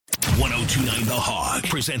1029 The Hog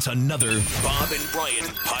presents another Bob and Brian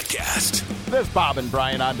podcast. This Bob and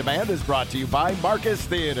Brian On Demand is brought to you by Marcus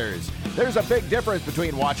Theaters. There's a big difference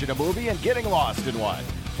between watching a movie and getting lost in one.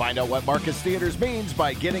 Find out what Marcus Theaters means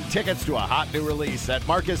by getting tickets to a hot new release at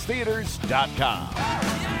marcustheaters.com.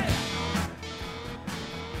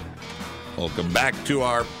 Welcome back to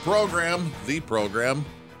our program,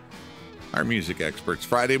 our music experts.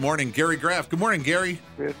 Friday morning, Gary Graff. Good morning, Gary.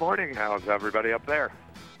 Good morning. How's everybody up there?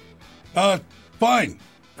 Fine.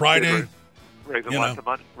 Friday. Raising lots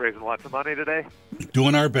of money today?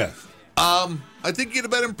 Doing our best. I think you'd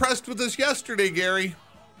have been impressed with us yesterday, Gary.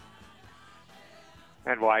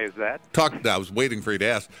 And why is that? I was waiting for you to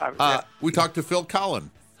ask. We talked to Phil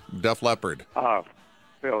Collin, Def Leppard. Oh,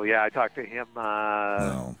 Phil, yeah, I talked to him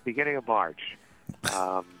beginning of March,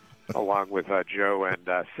 along with Joe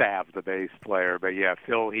and Sav, the bass player. But yeah,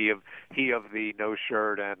 Phil, he of the no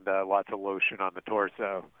shirt and lots of lotion on the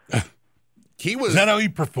torso. Is that how he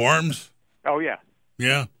performs? Oh yeah.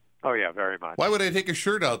 Yeah. Oh yeah, very much. Why would I take a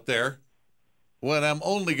shirt out there when I'm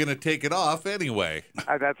only going to take it off anyway?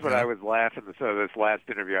 That's what I was laughing. So this last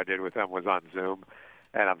interview I did with him was on Zoom,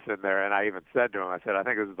 and I'm sitting there, and I even said to him, I said, I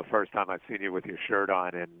think this is the first time I've seen you with your shirt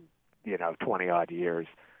on in 20-odd years.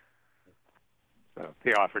 So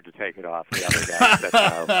he offered to take it off. The other guy said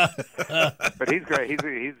no. But he's great.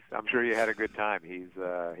 He's. I'm sure you had a good time. He's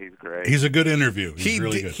great. He's a good interview.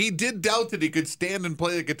 Good. He did doubt that he could stand and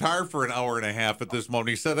play the guitar for an hour and a half at this moment.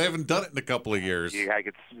 He said, I haven't done it in a couple of years. Yeah, I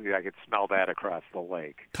could smell that across the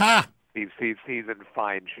lake. Ha! He's in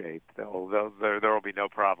fine shape. There will be no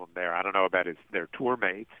problem there. I don't know about their tour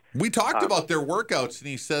mates. We talked about their workouts, and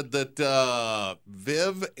he said that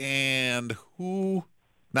Viv and who?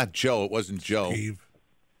 Not Joe. It wasn't Joe. Steve.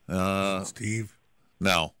 Steve.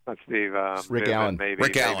 No. Not Steve. Rick Viv Allen. Maybe,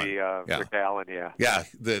 Rick Allen. Maybe, Yeah. Rick Allen, yeah. Yeah,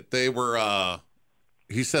 that they were.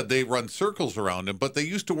 He said they run circles around him, but they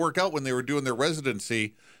used to work out when they were doing their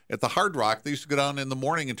residency at the Hard Rock. They used to go down in the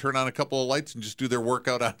morning and turn on a couple of lights and just do their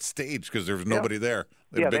workout on stage because there was nobody there.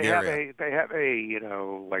 They had a big area. They have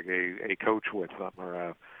a coach with them or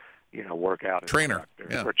a workout trainer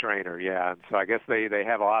or trainer, yeah. And so I guess they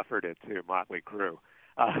have offered it to Motley Crue.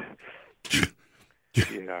 And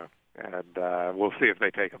we'll see if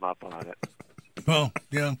they take him up on it. Well,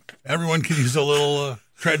 yeah, everyone can use a little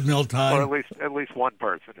treadmill time. Or at least one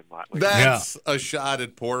person in Motley. That's a shot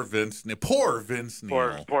at poor Vince Neil. Poor Vince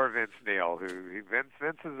Neil. Poor Vince Neil.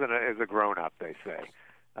 Vince is a grown up. They say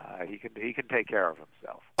he can take care of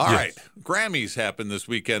himself. All right, Grammys happened this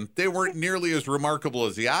weekend. They weren't nearly as remarkable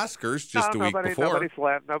as the Oscars just a week before.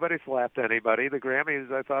 Nobody slapped anybody. The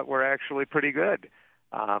Grammys I thought were actually pretty good.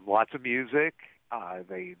 Lots of music.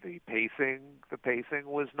 The pacing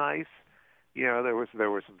was nice. There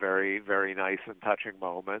were some very, very nice and touching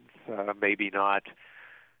moments. Maybe not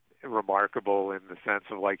remarkable in the sense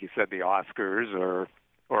of, like you said, the Oscars or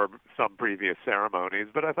some previous ceremonies,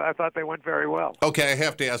 but I thought they went very well. Okay, I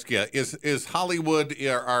have to ask you: Is Hollywood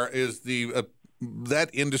is the that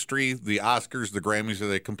industry, the Oscars, the Grammys, are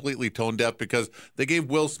they completely tone deaf? Because they gave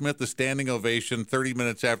Will Smith a standing ovation 30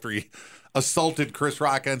 minutes after he assaulted Chris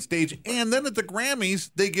Rock on stage, and then at the Grammys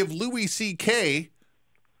they give Louis C.K.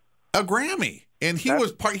 a Grammy, and he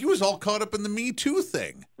was all caught up in the Me Too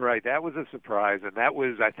thing. Right, that was a surprise, and that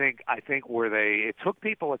was I think where it took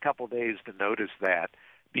people a couple days to notice that,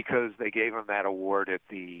 because they gave him that award at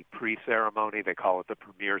the pre-ceremony. They call it the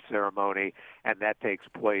premiere ceremony, and that takes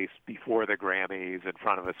place before the Grammys in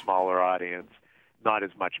front of a smaller audience, not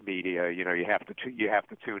as much media. You have to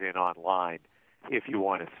tune in online if you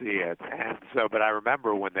want to see it. And so, but I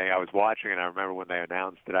remember I was watching, and I remember when they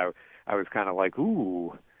announced it, I was kind of like,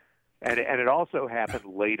 ooh. And it also happened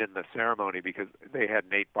late in the ceremony because they had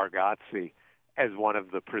Nate Bargatze as one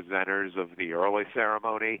of the presenters of the early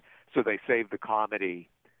ceremony, so they saved the comedy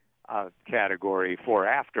category for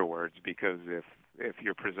afterwards, because if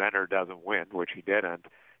your presenter doesn't win, which he didn't,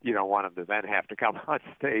 you don't want him to then have to come on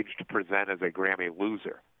stage to present as a Grammy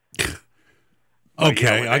loser.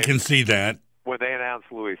 Okay, I can see that. When they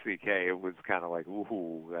announced Louis C.K., it was kind of like,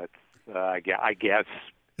 ooh, that's I guess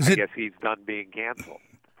he's done being canceled.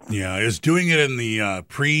 Yeah, is doing it in the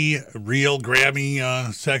pre-real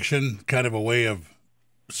Grammy section kind of a way of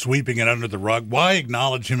sweeping it under the rug? Why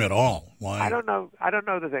acknowledge him at all? Why? I don't know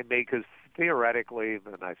that they may, because theoretically,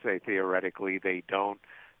 and I say theoretically, they don't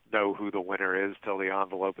know who the winner is till the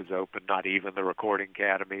envelope is open, not even the Recording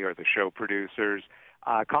Academy or the show producers.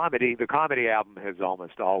 The comedy album has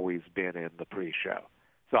almost always been in the pre-show.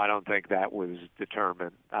 So I don't think that was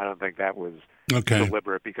determined. I don't think that was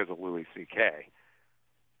deliberate because of Louis C.K.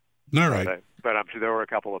 All right. But I'm sure there were a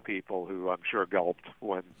couple of people who I'm sure gulped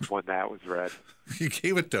when that was read. You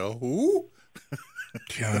gave it to who?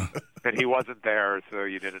 Yeah. And he wasn't there, so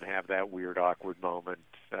you didn't have that weird, awkward moment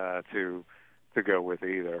to go with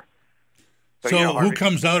either. But, So you know, who Harvey,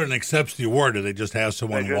 comes out and accepts the award? Do they just have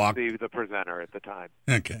someone just walk? the presenter at the time.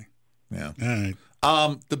 Okay. Yeah. All right.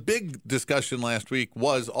 The big discussion last week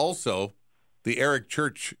was also the Eric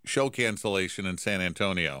Church show cancellation in San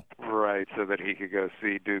Antonio. Right, so that he could go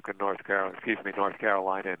see Duke and North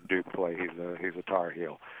Carolina and Duke play. He's a Tar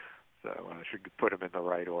Heel, so I should put him in the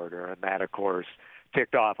right order. And that, of course,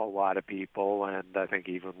 ticked off a lot of people. And I think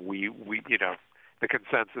even we the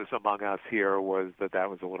consensus among us here was that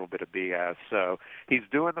was a little bit of BS. So he's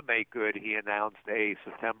doing the make good. He announced a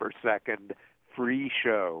September 2nd free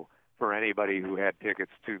show for anybody who had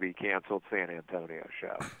tickets to the canceled San Antonio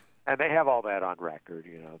show. And they have all that on record.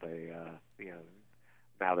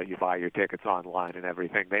 Now that you buy your tickets online and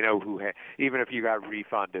everything, they know even if you got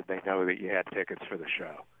refunded, they know that you had tickets for the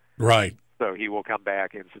show. Right. So he will come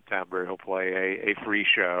back in September. He'll play a free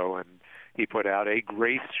show, and he put out a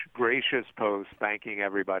gracious post thanking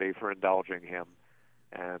everybody for indulging him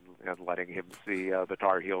and letting him see the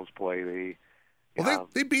Tar Heels play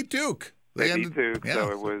They beat Duke. They beat Duke,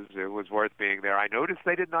 so it was worth being there. I noticed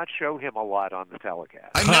they did not show him a lot on the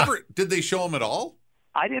telecast. Did they show him at all?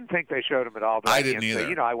 I didn't think they showed him at all. But I didn't either.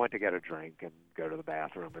 Say, I went to get a drink and go to the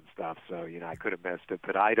bathroom and stuff, so I could have missed it.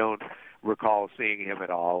 But I don't recall seeing him at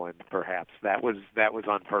all, and perhaps that was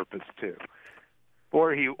on purpose too.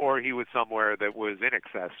 Or he was somewhere that was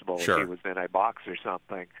inaccessible. Sure. If he was in a box or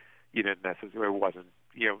something, it wasn't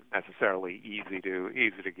necessarily easy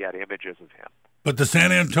to get images of him. But the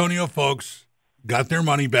San Antonio folks got their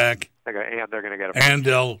money back, And they're going to get a and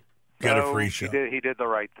they'll get a free show. He did the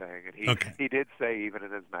right thing, and he did say even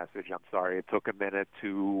in his message, "I'm sorry, it took a minute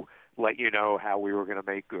to let you know how we were going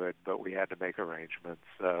to make good, but we had to make arrangements."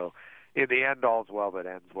 So in the end, all's well that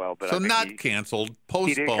ends well. But So I think not canceled, postponed.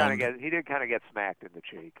 He did kind of get smacked in the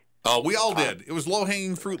cheek. Oh, we all did. It was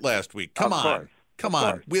low-hanging fruit last week. Come Of on. course. Come Of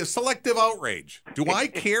on. course. We have selective outrage. Do I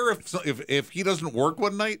care if he doesn't work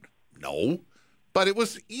one night? No. But it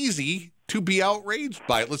was easy to be outraged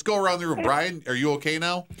by it. Let's go around the room. Brian, are you okay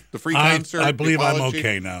now? The free concert? I believe I'm apology?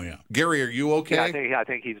 okay now, yeah. Gary, are you okay? Yeah, I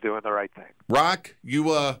think he's doing the right thing. Rock,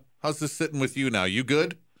 you how's this sitting with you now? You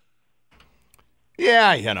good?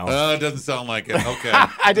 Yeah, It doesn't sound like it. Okay.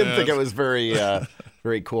 I didn't think it was very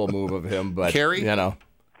cool move of him, but Carrie? Nah.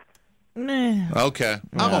 Okay.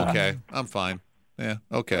 I'm okay. I'm fine. Yeah,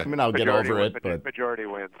 okay. I mean, I'll get over it, but Majority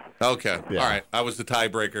wins. Okay. Yeah. All right. I was the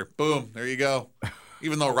tiebreaker. Boom. There you go.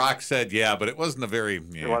 Even though Rock said yeah, but it wasn't a very.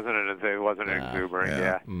 Yeah. It wasn't exuberant.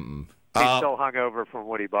 yeah. Yeah. He's still hungover from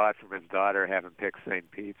what he bought from his daughter having picked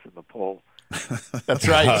St. Pete's in the pool. that's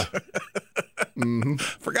right.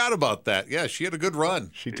 Forgot about that. Yeah, she had a good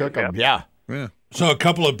run. She took him. Yeah. Yeah. So a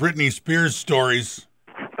couple of Britney Spears stories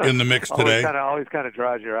in the mix today. Always kind of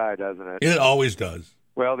draws your eye, doesn't it? It always does.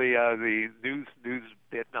 Well, the news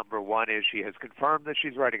bit number one is she has confirmed that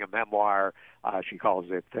she's writing a memoir. She calls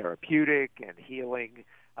it therapeutic and healing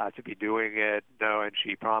to be doing it. And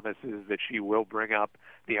she promises that she will bring up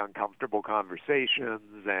the uncomfortable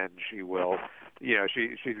conversations, and she will,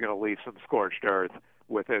 she's going to leave some scorched earth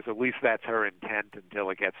with this. At least that's her intent until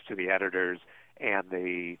it gets to the editors and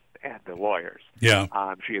the lawyers. Yeah.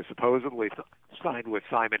 She is supposedly signed with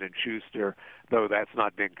Simon & Schuster, though that's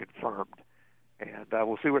not been confirmed. And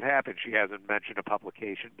we'll see what happens. She hasn't mentioned a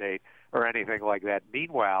publication date or anything like that.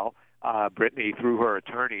 Meanwhile, Britney, through her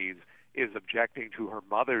attorneys, is objecting to her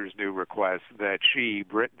mother's new request that she,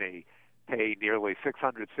 Britney, pay nearly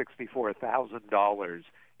 $664,000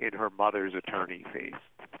 in her mother's attorney fees.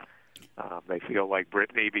 They feel like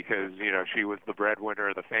Britney, because she was the breadwinner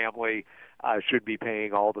of the family, should be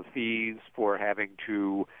paying all the fees for having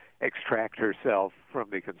to extract herself from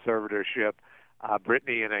the conservatorship.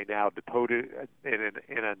 Britney, in a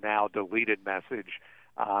now deleted message,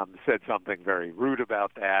 said something very rude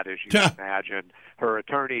about that. As you can imagine, her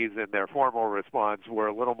attorneys, in their formal response, were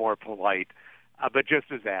a little more polite, but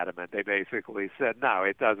just as adamant. They basically said, "No,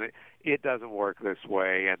 it doesn't work this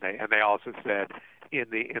way." And they also said in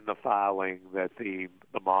the filing that the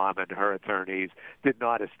mom and her attorneys did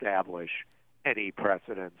not establish any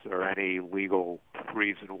precedents or any legal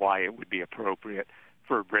reason why it would be appropriate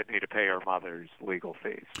for Britney to pay her mother's legal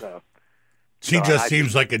fees. She just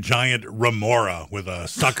seems like a giant remora with a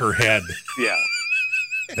sucker head. Yeah.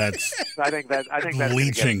 That's I think that's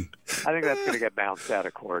bleaching. I think that's going to get bounced out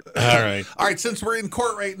of court. All right. All right, since we're in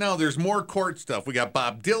court right now, there's more court stuff. We got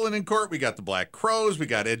Bob Dylan in court. We got the Black Crowes. We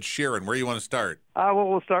got Ed Sheeran. Where do you want to start? Well,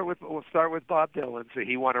 we'll start with Bob Dylan. So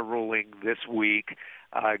he won a ruling this week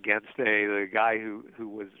against the guy who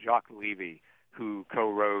was Jacques Levy, who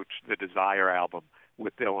co-wrote the Desire album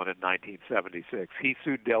with Dylan in 1976. He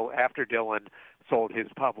sued Dylan after Dylan sold his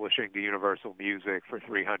publishing to Universal Music for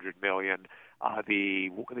 $300 million. The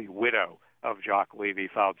widow of Jacques Levy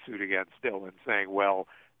filed suit against Dylan, saying, "Well,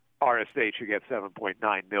 our estate should get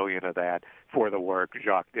 $7.9 million of that for the work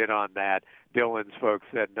Jacques did on that." Dylan's folks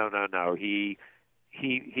said, "No. He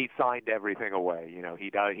signed everything away.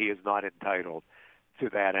 He is not entitled to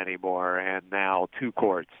that anymore." And now two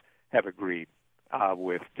courts have agreed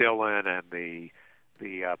with Dylan and the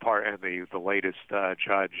latest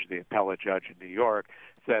judge, the appellate judge in New York,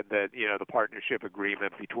 said that the partnership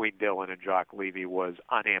agreement between Dylan and Jacques Levy was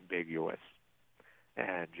unambiguous,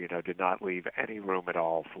 and did not leave any room at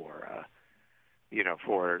all for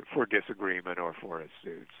disagreement or for a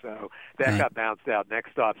suit. So that got bounced out.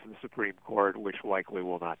 Next stop's the Supreme Court, which likely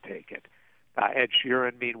will not take it. Ed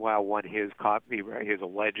Sheeran, meanwhile, won his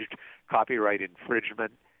alleged copyright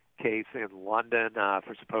infringement case in London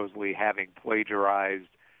for supposedly having plagiarized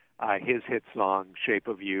his hit song "Shape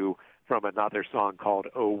of You" from another song called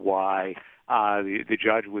 "Oh Why." The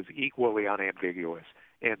judge was equally unambiguous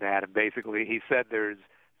in that, and basically he said there's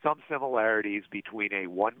some similarities between a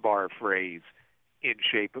one-bar phrase in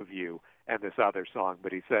 "Shape of You" and this other song,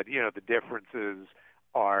 but he said the differences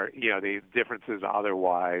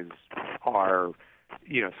otherwise are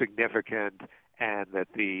significant, and that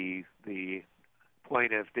the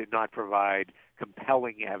plaintiff did not provide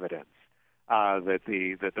compelling evidence that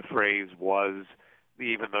the phrase was,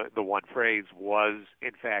 even the one phrase was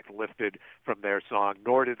in fact lifted from their song,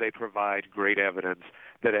 nor did they provide great evidence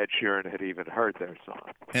that Ed Sheeran had even heard their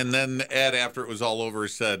song. And then Ed, after it was all over,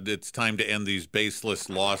 said it's time to end these baseless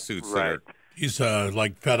lawsuits. Right. He's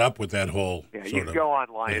fed up with that whole Yeah, sort you of can go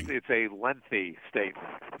online. thing. It's a lengthy statement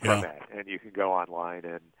from Ed, and you can go online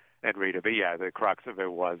and read it. But yeah, the crux of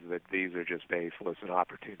it was that these are just baseless and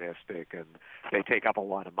opportunistic, and they take up a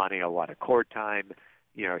lot of money, a lot of court time.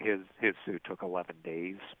 His suit took 11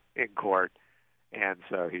 days in court, and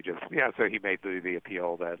so he made the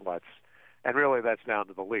appeal that and really that's down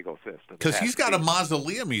to the legal system. Because he's got a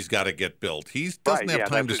mausoleum he's got to get built. He doesn't have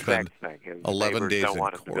time to spend 11 days don't in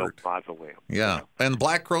want him to build court. a mausoleum. Yeah, and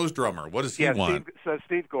Black Crowes drummer, what does he want?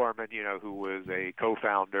 Steve Gorman, who was a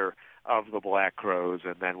co-founder of the Black Crowes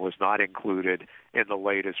and then was not included in the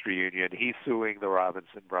latest reunion, he's suing the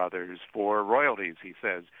Robinson brothers for royalties he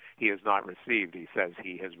says he has not received. He says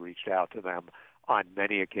he has reached out to them on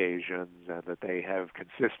many occasions and that they have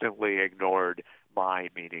consistently ignored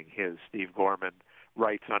meaning his, Steve Gorman,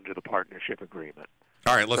 rights under the partnership agreement.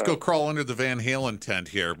 All right, let's go crawl under the Van Halen tent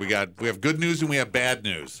here. We have good news and we have bad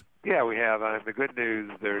news. Yeah, we have. The good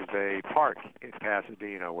news, there's a park in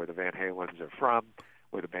Pasadena where the Van Halens are from,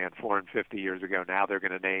 where the band formed 50 years ago. Now they're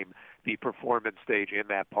going to name the performance stage in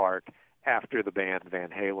that park after the band Van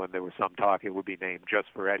Halen. There was some talk it would be named just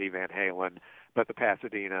for Eddie Van Halen, but the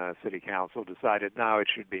Pasadena City Council decided no, it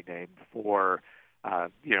should be named for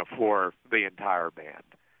the entire band.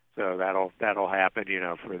 So that'll happen,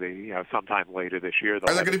 for the sometime later this year. Are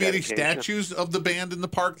there going to be any statues of the band in the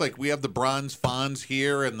park? Like we have the bronze Fonz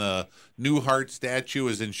here, and the Newhart statue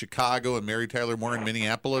is in Chicago, and Mary Tyler Moore in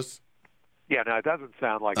Minneapolis. Yeah, no, it doesn't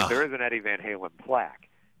sound like it. There is an Eddie Van Halen plaque,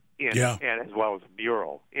 and as well as a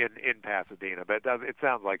mural in Pasadena, but it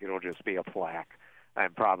sounds like it'll just be a plaque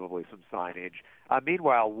and probably some signage.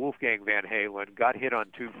 Meanwhile, Wolfgang Van Halen got hit on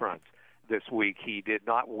two fronts this week. He did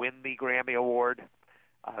not win the Grammy Award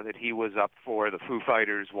that he was up for. The Foo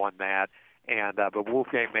Fighters won that, and but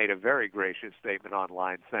Wolfgang made a very gracious statement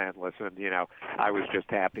online saying, "Listen, I was just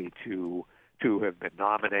happy to have been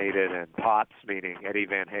nominated, and Pops, meaning Eddie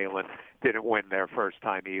Van Halen, didn't win their first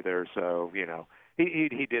time either, so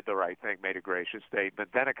he did the right thing, made a gracious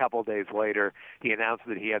statement." Then a couple of days later, he announced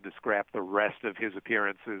that he had to scrap the rest of his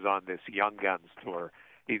appearances on this Young Guns tour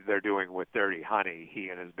they're doing with Dirty Honey, he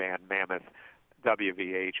and his band Mammoth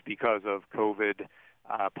WVH, because of COVID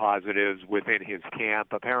positives within his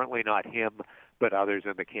camp. Apparently not him, but others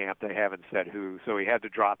in the camp. They haven't said who. So he had to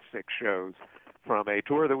drop 6 shows from a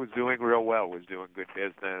tour that was doing real well, was doing good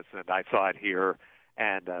business, and I saw it here,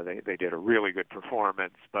 and they did a really good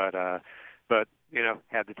performance, but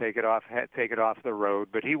had to take it off the road.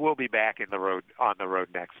 But he will be back on the road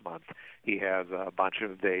next month. He has a bunch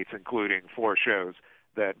of dates, including 4 shows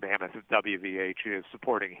that Mammoth WVH is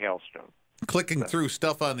supporting Hailstone. Clicking through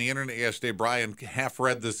stuff on the internet yesterday, Brian half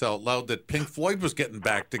read this out loud that Pink Floyd was getting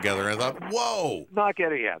back together. I thought, whoa! Not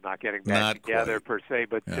getting back together per se,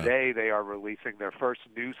 but today they are releasing their first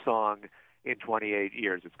new song in 28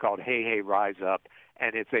 years. It's called Hey Hey Rise Up,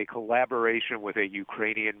 and it's a collaboration with a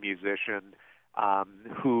Ukrainian musician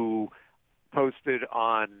who posted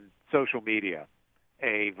on social media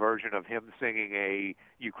a version of him singing a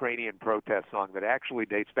Ukrainian protest song that actually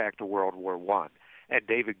dates back to World War I. And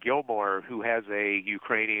David Gilmour, who has a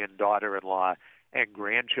Ukrainian daughter-in-law and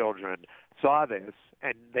grandchildren, saw this,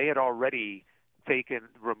 and they had already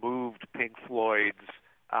removed Pink Floyd's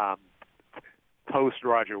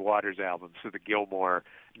post-Roger Waters albums, so the Gilmour,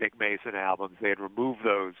 Nick Mason albums. They had removed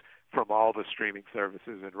those from all the streaming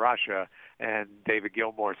services in Russia, and David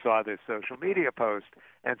Gilmour saw this social media post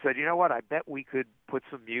and said, you know what, I bet we could put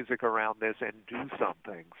some music around this and do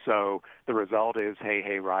something. So the result is Hey,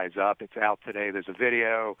 Hey, Rise Up. It's out today. There's a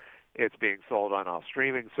video. It's being sold on all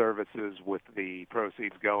streaming services with the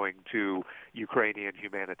proceeds going to Ukrainian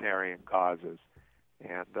humanitarian causes.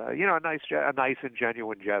 And a nice and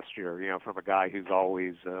genuine gesture, from a guy who's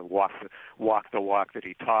always walked the walk that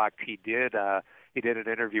he talked. He did an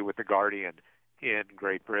interview with The Guardian in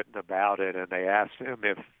Great Britain about it, and they asked him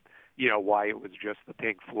if, why it was just the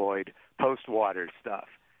Pink Floyd post-Waters stuff.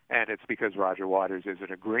 And it's because Roger Waters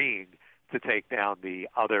isn't agreeing to take down the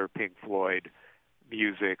other Pink Floyd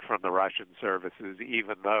music from the Russian services,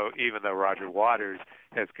 even though Roger Waters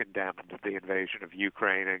has condemned the invasion of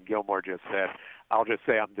Ukraine. And Gilmour just said, I'll just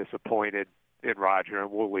say I'm disappointed in Roger, and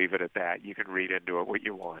we'll leave it at that. You can read into it what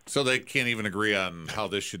you want. So they can't even agree on how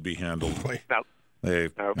this should be handled. No.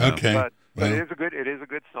 Okay. But it is a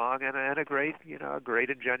good song and a great, great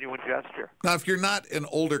and genuine gesture. Now, if you're not an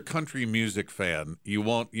older country music fan, you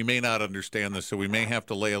may not understand this, so we may have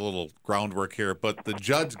to lay a little groundwork here. But the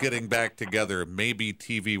Judds getting back together may be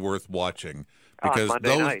TV worth watching because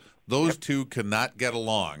those two cannot get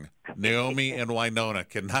along. Naomi and Winona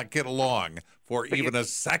cannot get along for even a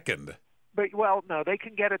second. No, they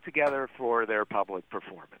can get it together for their public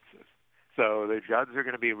performances. So the Judds are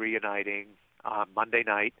going to be reuniting on Monday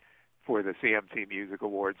night for the CMT Music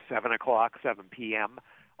Awards, 7 p.m.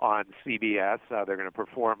 on CBS. They're going to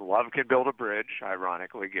perform Love Can Build a Bridge,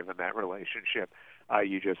 ironically, given that relationship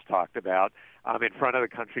you just talked about, in front of the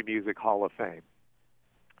Country Music Hall of Fame.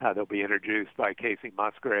 They'll be introduced by Casey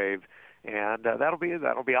Musgrave, and that'll be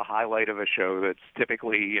a highlight of a show that's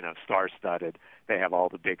typically, star-studded. They have all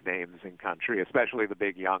the big names in country, especially the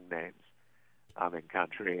big young names in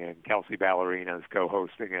country, and Kelsey Ballerina is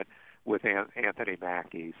co-hosting it with Anthony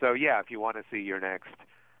Mackie. So, if you want to see your next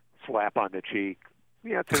slap on the cheek,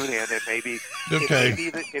 tune in. It may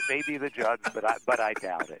be the Judds, but I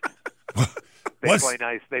doubt it. They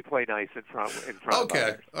play nice in front of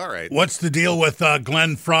others. All right. What's the deal with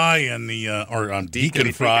Glenn Fry and the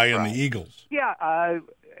Deacon Fry and the Eagles? Yeah,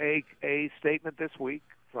 a statement this week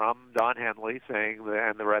from Don Henley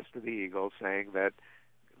and the rest of the Eagles saying that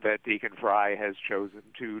Deacon Fry has chosen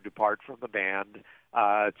to depart from the band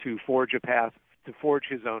to forge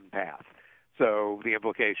his own path. So the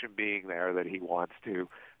implication being there that he wants to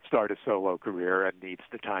start a solo career and needs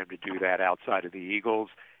the time to do that outside of the Eagles.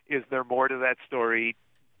 Is there more to that story?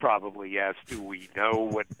 Probably yes. Do we know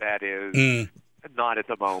what that is? Not at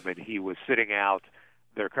the moment. He was sitting out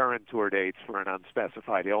their current tour dates for an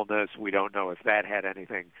unspecified illness. We don't know if that had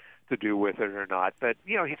anything to do with it or not. But,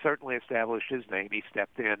 he certainly established his name. He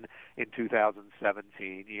stepped in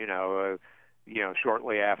 2017,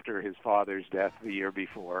 shortly after his father's death the year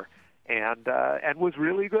before, and was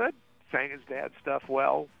really good. Sang his dad's stuff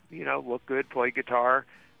well, looked good, played guitar,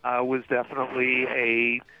 was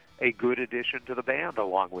definitely a good addition to the band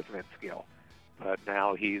along with Vince Gill. But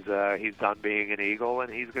now he's done being an Eagle,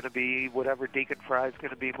 and he's going to be whatever Deacon Fry's going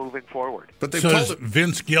to be moving forward. But does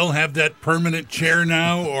Vince Gill have that permanent chair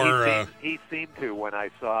now, or he seemed to when I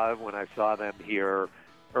saw them here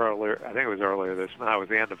earlier. I think it was earlier this month. It was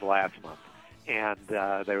the end of last month, and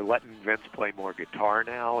they're letting Vince play more guitar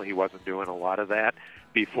now. He wasn't doing a lot of that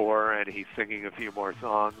before, and he's singing a few more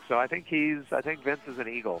songs. So I think Vince is an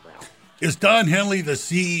Eagle now. Is Don Henley the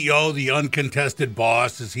CEO, the uncontested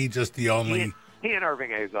boss? Is he just the only? He and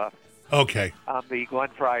Irving Azoff. Okay. The Glenn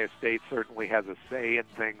Fry estate certainly has a say in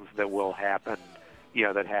things that will happen,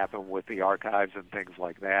 that happen with the archives and things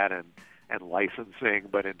like that, and licensing.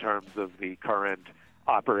 But in terms of the current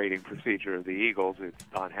operating procedure of the Eagles, it's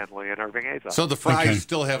Don Henley and Irving Azoff. So the Frys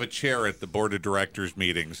still have a chair at the board of directors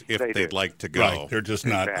meetings if they'd like to go. Right. They're just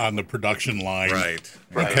not on the production line. Right.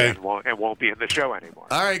 Okay. And won't be in the show anymore.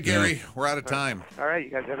 All right, Gary, we're out of time. All right, you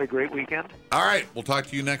guys have a great weekend. All right, we'll talk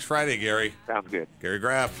to you next Friday, Gary. Sounds good. Gary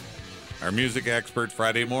Graff, our music expert,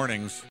 Friday mornings.